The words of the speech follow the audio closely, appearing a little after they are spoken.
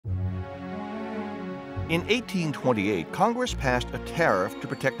In 1828, Congress passed a tariff to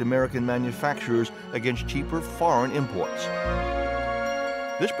protect American manufacturers against cheaper foreign imports.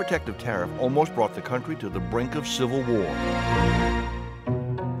 This protective tariff almost brought the country to the brink of civil war.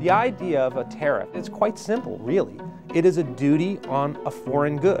 The idea of a tariff is quite simple, really. It is a duty on a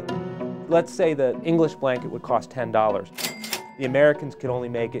foreign good. Let's say the English blanket would cost $10. The Americans could only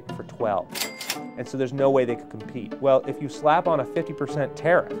make it for $12. And so there's no way they could compete. Well, if you slap on a 50%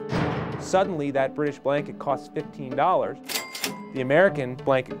 tariff, suddenly that British blanket costs $15, the American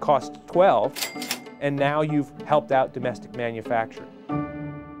blanket costs $12, and now you've helped out domestic manufacturing.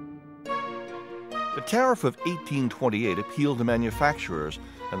 The tariff of 1828 appealed to manufacturers,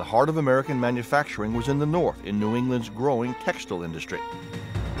 and the heart of American manufacturing was in the North, in New England's growing textile industry.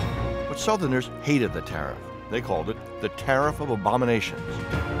 But Southerners hated the tariff. They called it the Tariff of Abominations.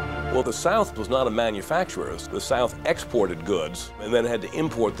 Well, the South was not a manufacturer. The South exported goods and then had to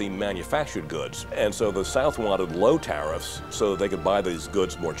import the manufactured goods. And so the South wanted low tariffs so that they could buy these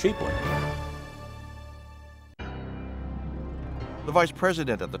goods more cheaply. The vice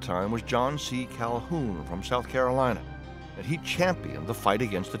president at the time was John C. Calhoun from South Carolina, and he championed the fight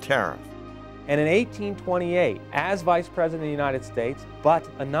against the tariff. And in 1828, as Vice President of the United States, but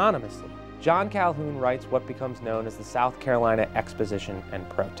anonymously, John Calhoun writes what becomes known as the South Carolina Exposition and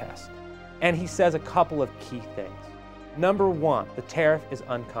Protest. And he says a couple of key things. Number one, the tariff is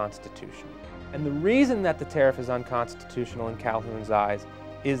unconstitutional. And the reason that the tariff is unconstitutional in Calhoun's eyes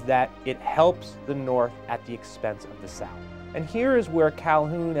is that it helps the North at the expense of the South. And here is where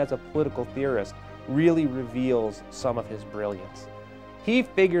Calhoun, as a political theorist, really reveals some of his brilliance. He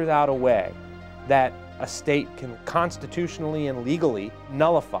figures out a way that a state can constitutionally and legally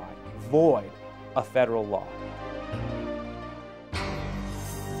nullify, void a federal law.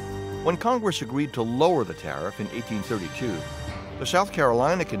 When Congress agreed to lower the tariff in 1832, the South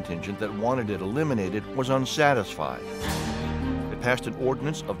Carolina contingent that wanted it eliminated was unsatisfied. It passed an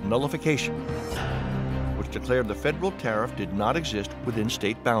ordinance of nullification, which declared the federal tariff did not exist within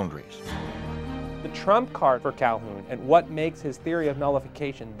state boundaries. The trump card for Calhoun, and what makes his theory of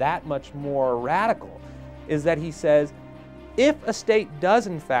nullification that much more radical, is that he says, if a state does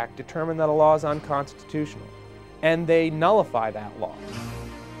in fact determine that a law is unconstitutional, and they nullify that law,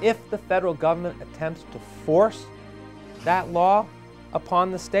 if the federal government attempts to force that law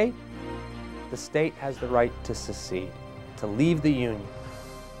upon the state has the right to secede, to leave the Union.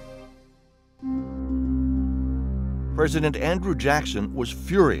 President Andrew Jackson was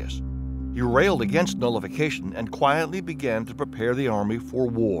furious. He railed against nullification and quietly began to prepare the Army for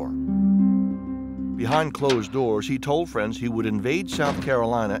war. Behind closed doors, he told friends he would invade South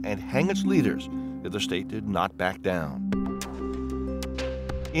Carolina and hang its leaders if the state did not back down.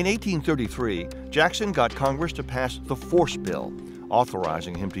 In 1833, Jackson got Congress to pass the Force Bill,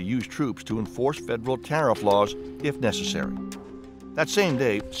 authorizing him to use troops to enforce federal tariff laws if necessary. That same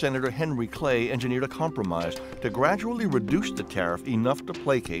day, Senator Henry Clay engineered a compromise to gradually reduce the tariff enough to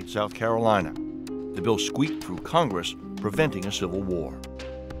placate South Carolina. The bill squeaked through Congress, preventing a civil war.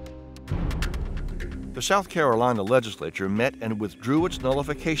 The South Carolina legislature met and withdrew its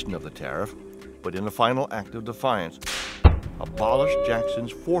nullification of the tariff, but in a final act of defiance, abolished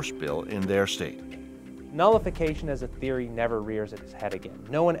Jackson's Force Bill in their state. Nullification as a theory never rears its head again.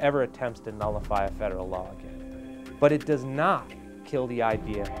 No one ever attempts to nullify a federal law again. But it does not kill the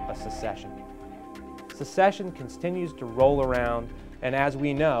idea of secession. Secession continues to roll around, and as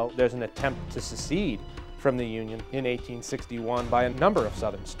we know, there's an attempt to secede from the Union in 1861 by a number of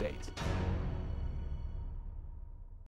southern states.